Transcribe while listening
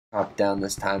Chop down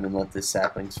this time and let the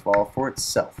saplings fall for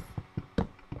itself.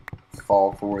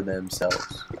 Fall for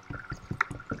themselves.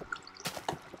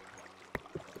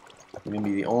 It's gonna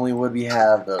be the only wood we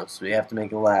have though, so we have to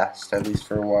make it last, at least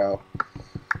for a while.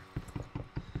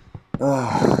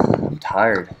 Oh, I'm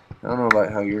tired. I don't know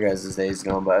about how your guys' day is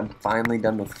going, but I'm finally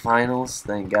done with finals,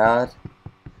 thank God.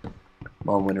 I'm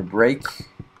on winter break.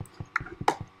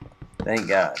 Thank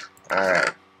God.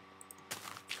 Alright.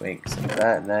 Wait, some of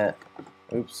that and that.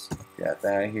 Oops, got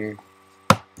that out of here.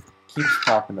 Keeps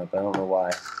popping up, I don't know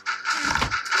why.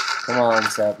 Come on,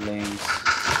 saplings.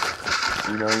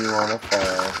 You know you want to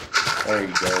fall. There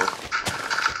you go.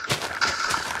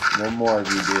 No more of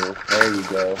you do. There you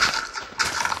go.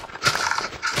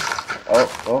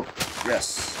 Oh,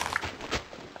 yes.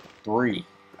 3.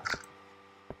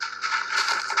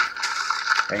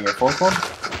 Can I get a 4th one?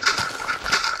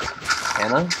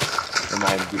 Can I?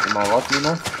 Am I lucky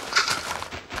enough?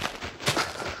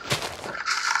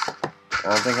 I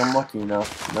don't think I'm lucky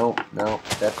enough. Nope,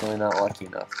 definitely not lucky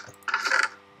enough.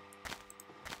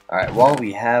 Alright, while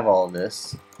we have all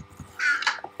this,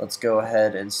 let's go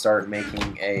ahead and start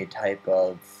making a type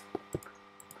of,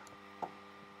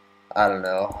 I don't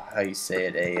know how you say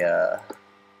it, a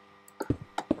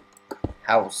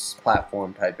house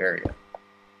platform type area.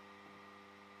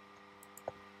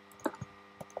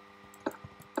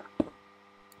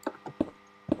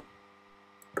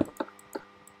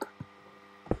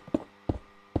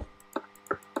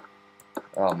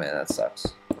 Oh man, that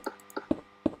sucks.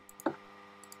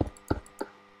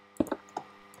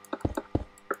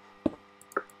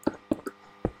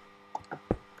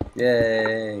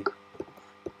 Yay!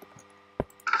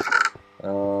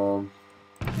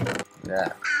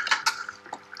 Yeah.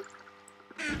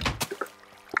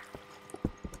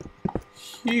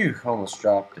 Phew, almost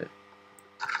dropped it.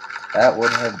 That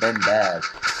would have been bad.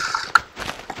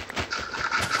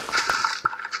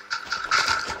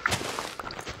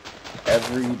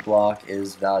 Every block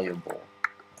is valuable.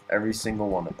 Every single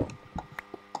one of them.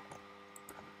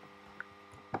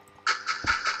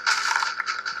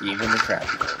 Even the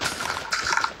crappy ones.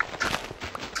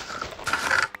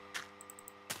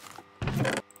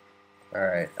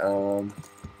 Alright,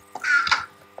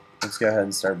 let's go ahead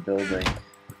and start building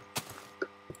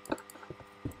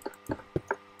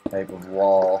type of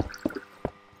wall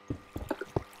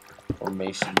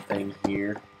formation thing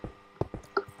here.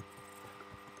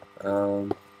 We'll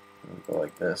go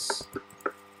like this.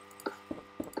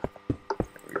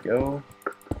 There we go.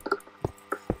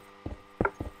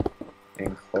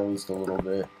 Enclosed a little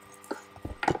bit.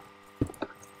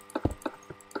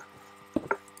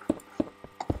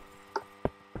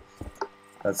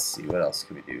 Let's see, what else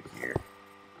can we do here?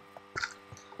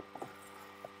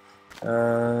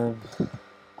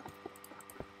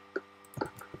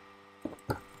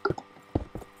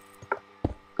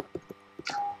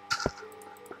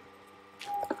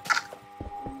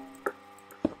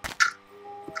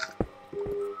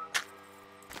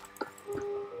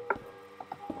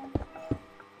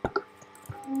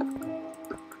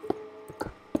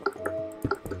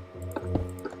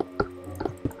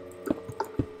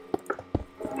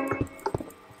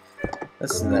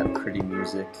 Listen to that pretty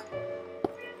music.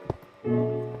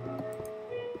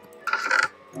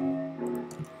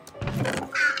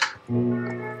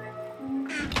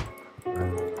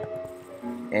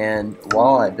 And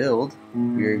while I build,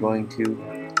 we are going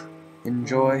to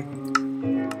enjoy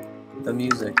the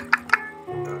music.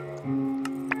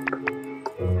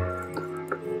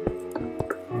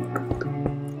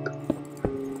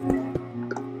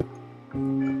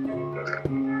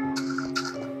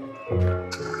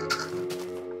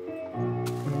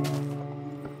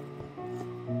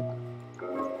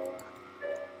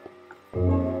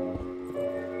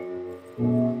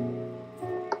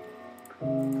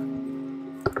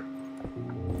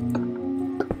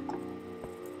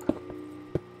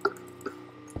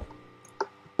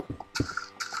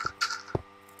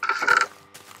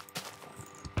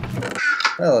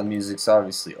 Well, the music's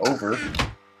obviously over.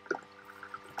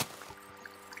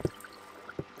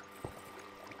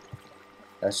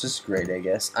 That's just great, I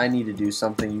guess. I need to do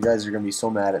something. You guys are going to be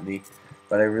so mad at me,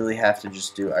 but I really have to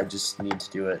just do it. I just need to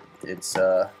do it. It's,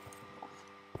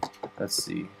 let's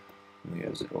see. Let me go,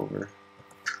 is it over?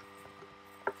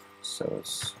 So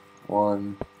it's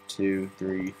 1, 2,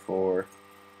 3, 4,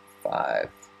 5.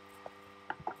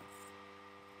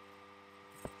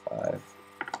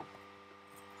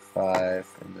 5,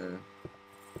 and then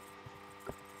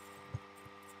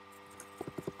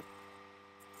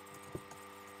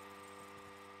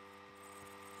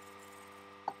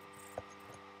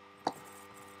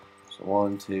so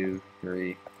 1, 2,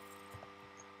 3.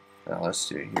 Now let's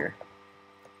do it here.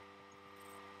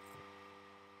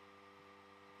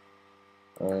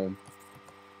 Um,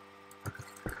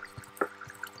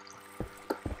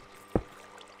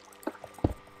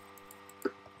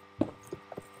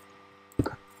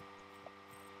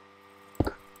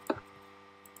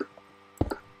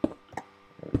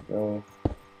 there we go.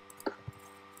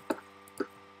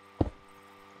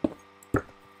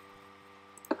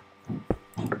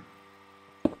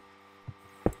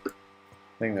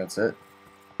 I think that's it.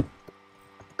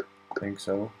 I think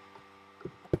so.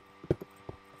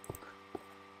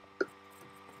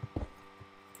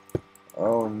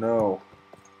 Oh no.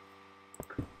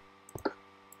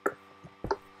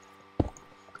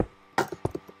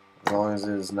 As long as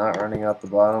it is not running out the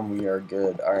bottom, we are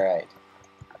good. Alright.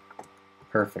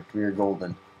 Perfect. We are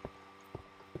golden.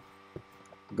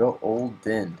 Go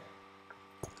olden.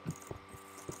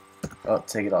 Oh,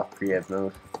 take it off preamp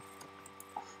mode.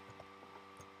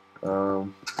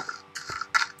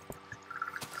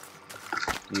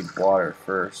 Need water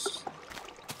first.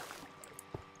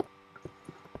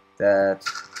 That.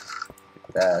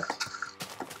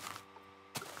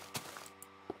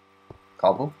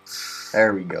 Cobble?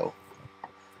 There we go.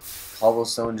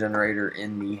 Cobblestone generator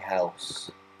in the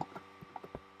house.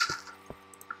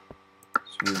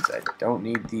 Which means I don't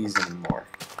need these anymore.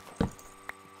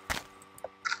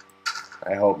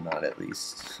 I hope not, at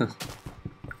least. Let's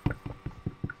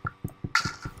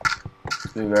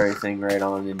move everything right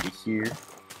on into here.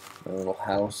 A little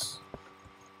house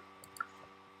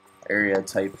area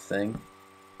type thing.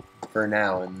 For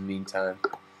now, in the meantime.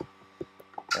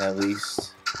 At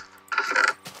least.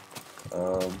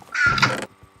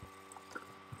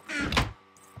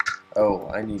 Oh,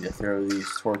 I need to throw these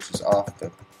torches off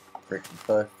the freaking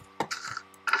cliff.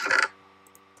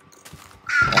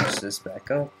 Patch this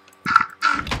back up.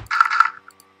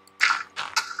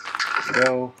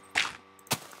 Go.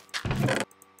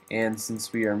 And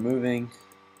since we are moving,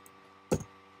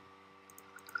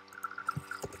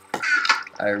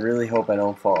 I really hope I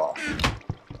don't fall off.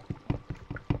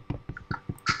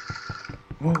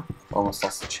 Almost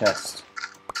lost the chest.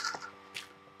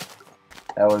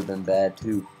 That would have been bad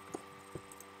too.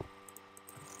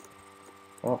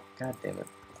 Oh, god damn it.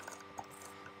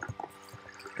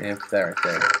 And put that right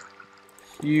there.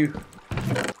 Phew.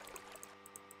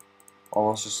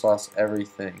 Almost just lost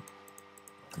everything.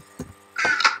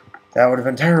 That would have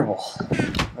been terrible.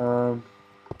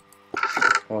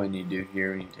 What we need to do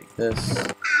here, we need to take this.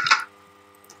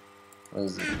 What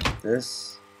is it?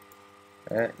 This?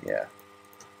 That? Yeah.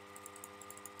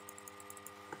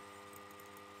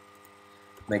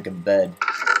 Make a bed.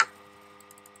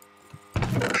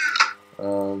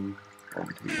 1,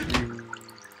 2, 3.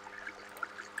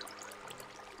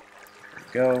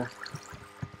 There we go.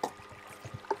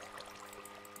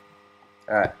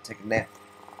 Alright, take a nap.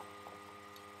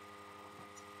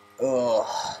 Ugh,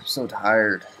 I'm so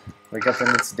tired. Wake up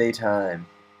when it's daytime.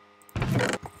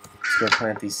 Let's go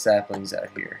plant these saplings out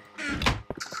here.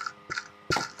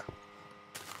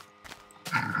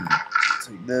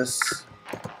 Take this,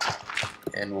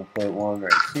 and we'll put one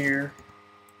right here.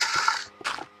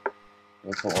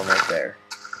 We'll put one right there.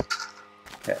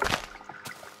 Okay.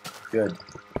 Good.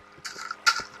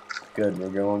 Good.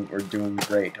 We're doing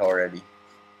great already.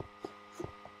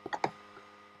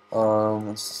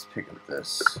 Let's pick up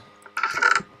this.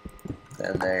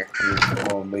 And there. We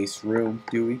won't waste room,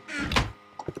 do we?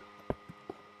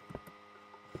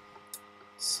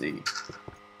 Let's see.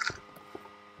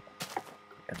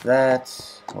 Got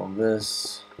that. All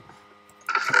this.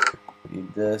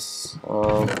 Need this.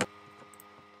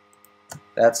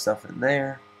 That stuff in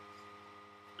there.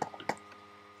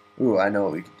 Ooh, I know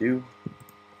what we could do.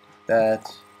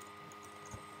 That.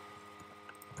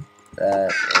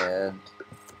 That and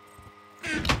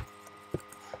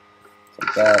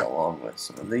take that along with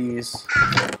some of these.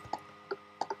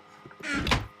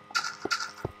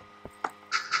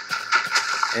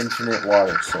 Infinite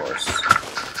water source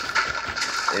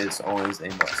is always a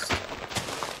must.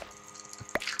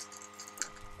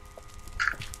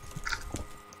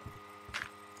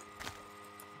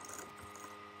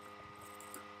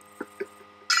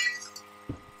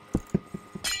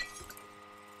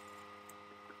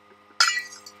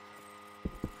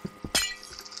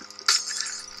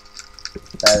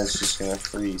 That is just going to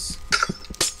freeze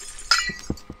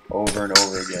over and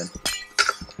over again.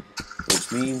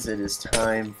 Which means it is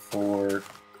time for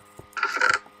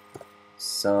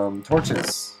some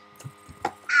torches.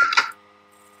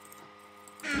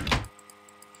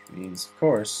 Which means, of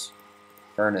course,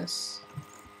 furnace.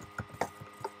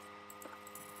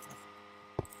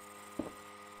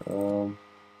 Oh.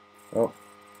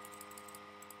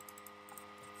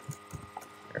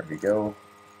 There we go.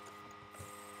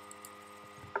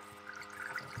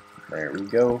 There we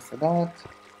go for that.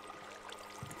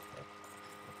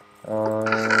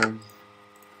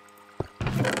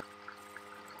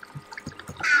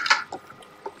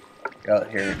 Go out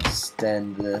here and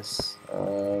extend this.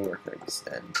 Where can I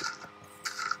extend?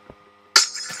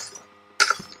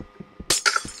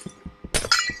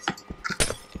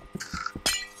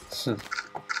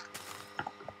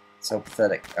 So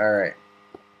pathetic. Alright.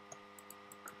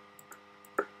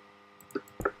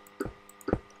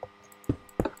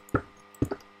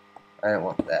 I don't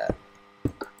want that.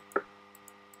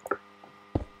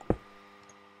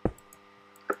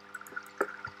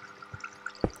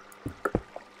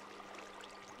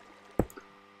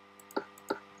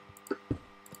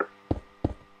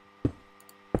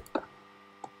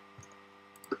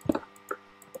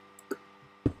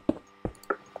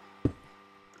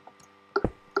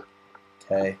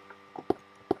 Okay.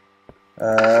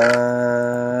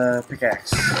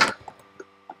 Pickaxe.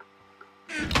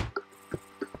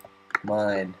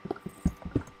 Mine.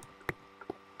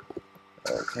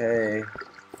 Okay.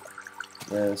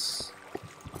 This.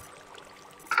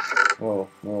 Whoa,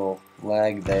 little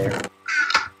lag there.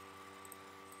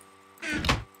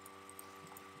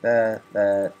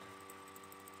 That.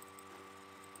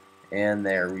 And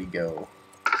there we go.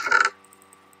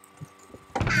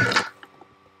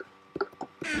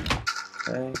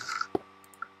 Okay.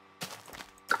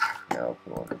 Now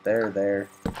put one there.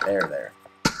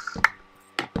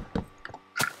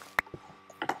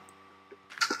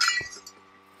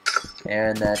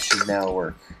 And that should now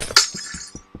work.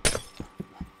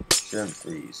 Shouldn't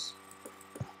freeze.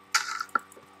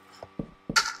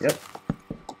 Yep.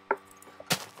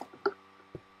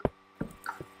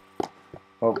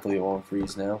 Hopefully it won't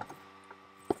freeze now.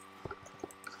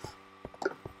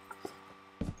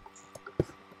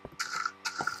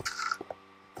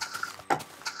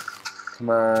 Come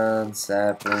on,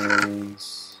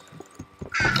 saplings.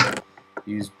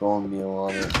 Use bone meal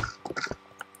on it.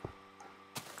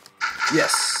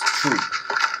 Yes, true.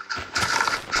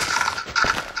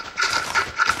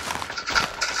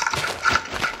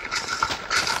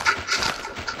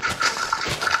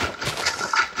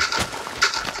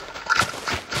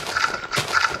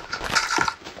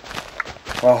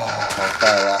 Oh, I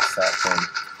thought I lost that thing.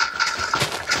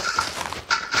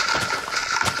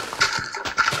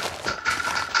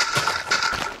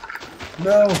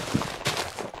 No.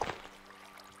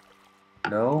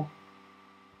 No.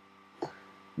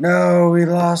 No, we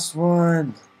lost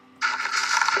one.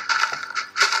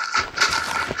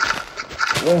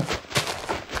 Whoa.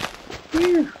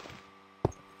 Whew.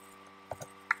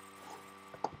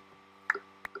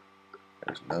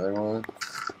 There's another one.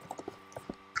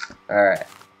 Alright.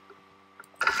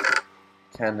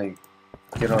 Kinda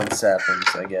get on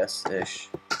saplings, I guess, ish.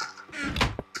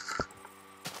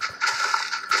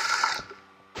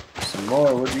 Some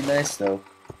more would be nice though.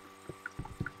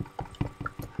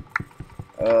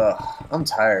 I'm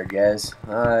tired, guys.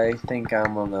 I think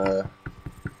I'm gonna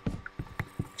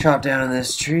chop down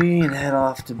this tree and head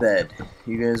off to bed.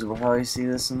 You guys will probably see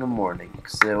this in the morning,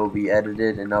 because it will be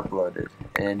edited and uploaded,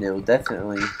 and it will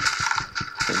definitely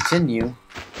continue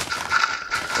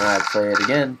when I play it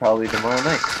again, probably tomorrow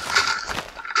night.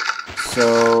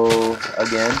 So,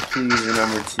 again, please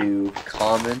remember to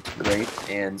comment, rate,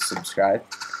 and subscribe.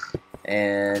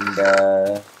 And,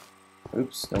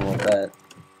 oops, don't want that.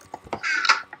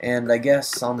 And I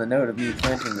guess on the note of me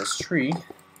planting this tree,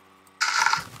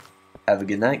 have a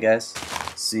good night, guys.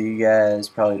 See you guys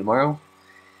probably tomorrow.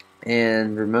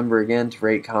 And remember again to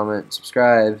rate, comment,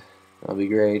 subscribe. That'll be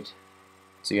great.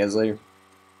 See you guys later.